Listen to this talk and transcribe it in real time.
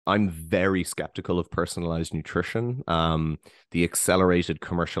I'm very skeptical of personalized nutrition. The accelerated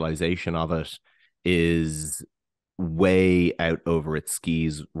commercialization of it is way out over its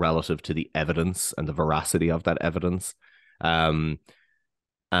skis relative to the evidence and the veracity of that evidence. Um,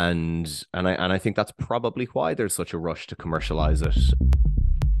 and I think that's probably why there's such a rush to commercialize it.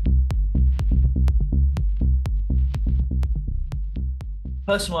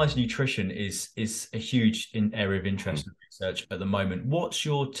 Personalized nutrition is a huge area of interest and research at the moment. What's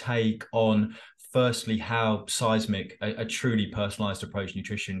your take on, firstly, how seismic a truly personalized approach to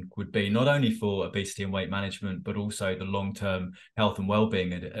nutrition would be, not only for obesity and weight management, but also the long-term health and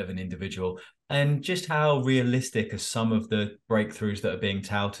well-being of an individual, and just how realistic are some of the breakthroughs that are being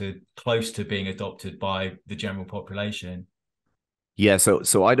touted close to being adopted by the general population? Yeah,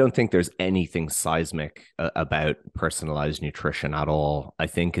 so I don't think there's anything seismic about personalized nutrition at all. I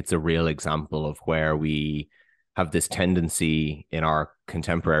think it's a real example of where we have this tendency in our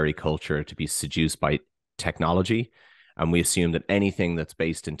contemporary culture to be seduced by technology, and we assume that anything that's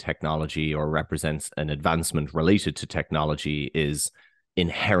based in technology or represents an advancement related to technology is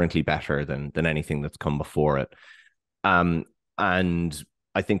inherently better than anything that's come before it. Um, and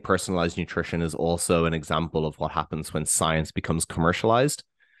I think personalized nutrition is also an example of what happens when science becomes commercialized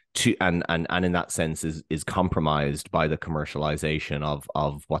to and in that sense is compromised by the commercialization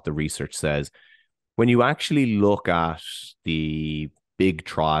of what the research says. When you actually look at the big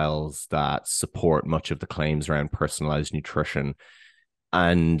trials that support much of the claims around personalized nutrition,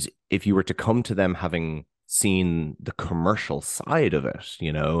 and if you were to come to them having seen the commercial side of it,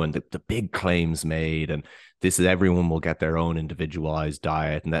 and the big claims made, and this is everyone will get their own individualized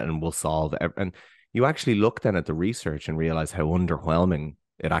diet and then we'll solve it. And you actually look then at the research and realize how underwhelming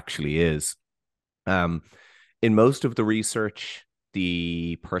it actually is. Um, in most of the research,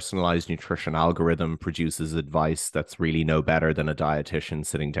 the personalized nutrition algorithm produces advice that's really no better than a dietitian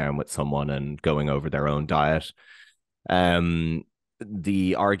sitting down with someone and going over their own diet. Um,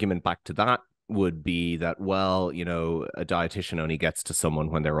 the argument back to that would be that, well, a dietitian only gets to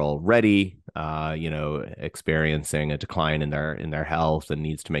someone when they're already, experiencing a decline in their health and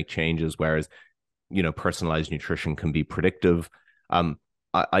needs to make changes, whereas, personalized nutrition can be predictive.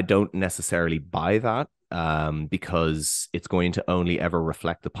 I don't necessarily buy that, because it's going to only ever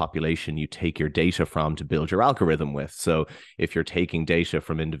reflect the population you take your data from to build your algorithm with. So if you're taking data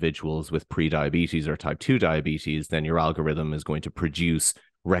from individuals with pre-diabetes or type 2 diabetes, then your algorithm is going to produce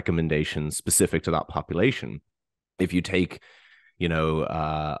recommendations specific to that population. If you take,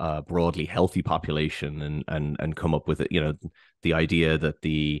 a broadly healthy population and come up with it, the idea that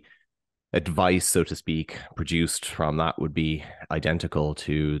the advice, so to speak, produced from that would be identical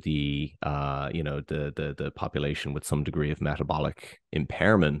to the the population with some degree of metabolic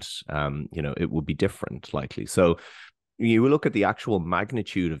impairment, it would be different likely. So you look at the actual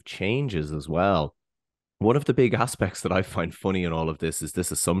magnitude of changes as well. One of the big aspects that I find funny in all of this is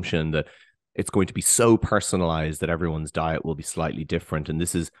this assumption that it's going to be so personalized that everyone's diet will be slightly different. And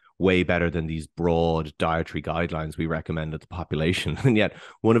this is way better than these broad dietary guidelines we recommend at the population. And yet,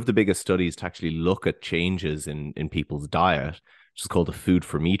 one of the biggest studies to actually look at changes in people's diet, which is called the Food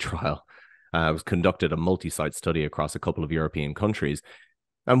for Me trial, was conducted a multi-site study across a couple of European countries.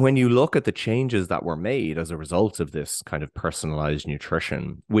 And when you look at the changes that were made as a result of this kind of personalized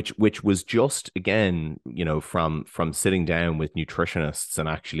nutrition, which was just again, from sitting down with nutritionists and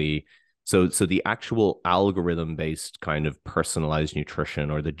actually so the actual algorithm based kind of personalized nutrition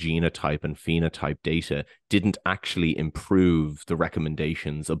or the genotype and phenotype data didn't actually improve the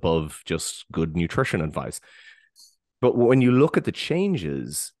recommendations above just good nutrition advice. But when you look at the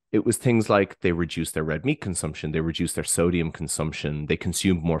changes, it was things like they reduced their red meat consumption, they reduced their sodium consumption, they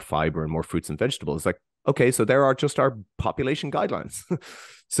consumed more fiber and more fruits and vegetables. Like, okay, so there are just our population guidelines.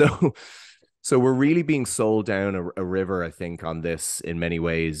 so so we're really being sold down a river, I think, on this in many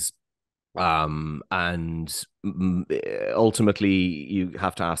ways. And ultimately you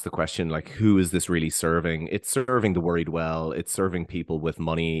have to ask the question, like, who is this really serving? It's serving the worried well, it's serving people with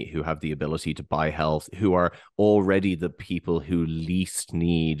money who have the ability to buy health, who are already the people who least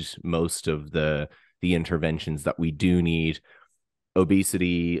need most of the interventions that we do need.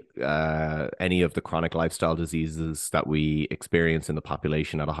 Obesity, any of the chronic lifestyle diseases that we experience in the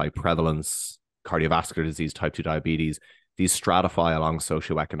population at a high prevalence, cardiovascular disease, type 2 diabetes, these stratify along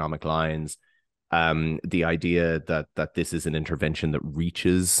socioeconomic lines. The idea that this is an intervention that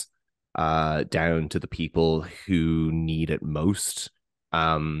reaches down to the people who need it most,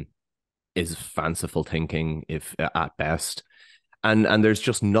 is fanciful thinking, if at best. And there's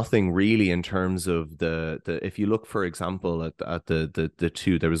just nothing really in terms of the if you look, for example, at the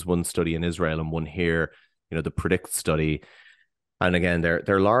two, there was one study in Israel and one here, the predict study. And again,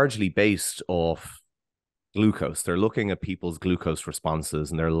 they're largely based off glucose. They're looking at people's glucose responses,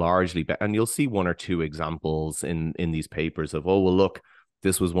 and they're largely and you'll see one or two examples in these papers of, oh well, look,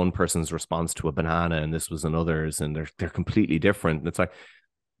 this was one person's response to a banana and this was another's, and they're completely different. And it's like,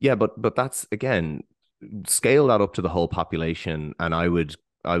 yeah, but that's, again, scale that up to the whole population, and I would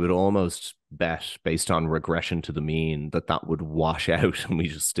almost bet, based on regression to the mean, that that would wash out and we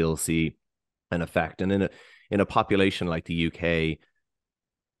just still see an effect. And in a population like the UK,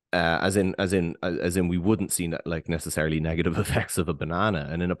 as in we wouldn't see like necessarily negative effects of a banana.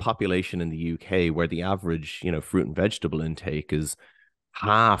 And in a population in the UK where the average, fruit and vegetable intake is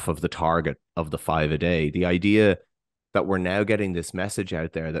half of the target of the 5 a day, the idea that we're now getting this message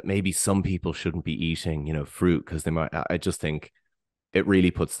out there that maybe some people shouldn't be eating, fruit because they might, I just think it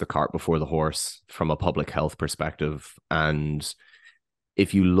really puts the cart before the horse from a public health perspective. And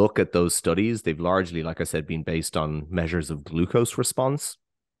if you look at those studies, they've largely, like I said, been based on measures of glucose response.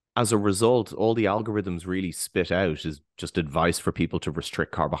 As a result, all the algorithms really spit out is just advice for people to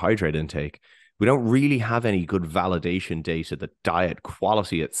restrict carbohydrate intake. We don't really have any good validation data that diet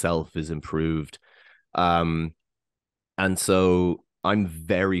quality itself is improved. And so I'm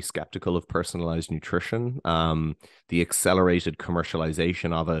very skeptical of personalized nutrition. The accelerated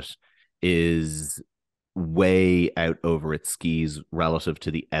commercialization of it is way out over its skis relative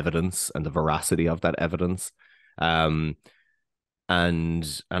to the evidence and the veracity of that evidence. Um,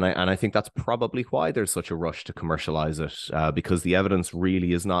 and I think that's probably why there's such a rush to commercialize it, because the evidence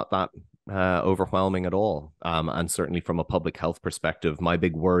really is not that overwhelming at all. And certainly from a public health perspective, my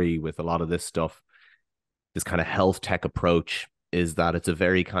big worry with a lot of this stuff, this kind of health tech approach, is that it's a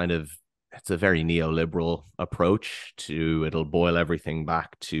very neoliberal approach to, it'll boil everything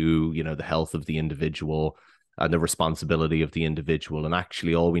back to, the health of the individual and the responsibility of the individual. And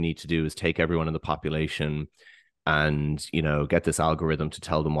actually all we need to do is take everyone in the population and, get this algorithm to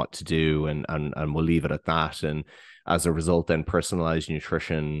tell them what to do, and we'll leave it at that. And as a result, then personalized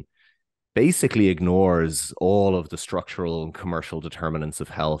nutrition basically ignores all of the structural and commercial determinants of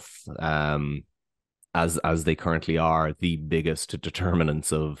health, as they currently are the biggest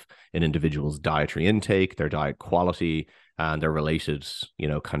determinants of an individual's dietary intake, their diet quality, and their related,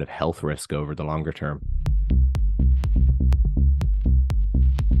 kind of health risk over the longer term.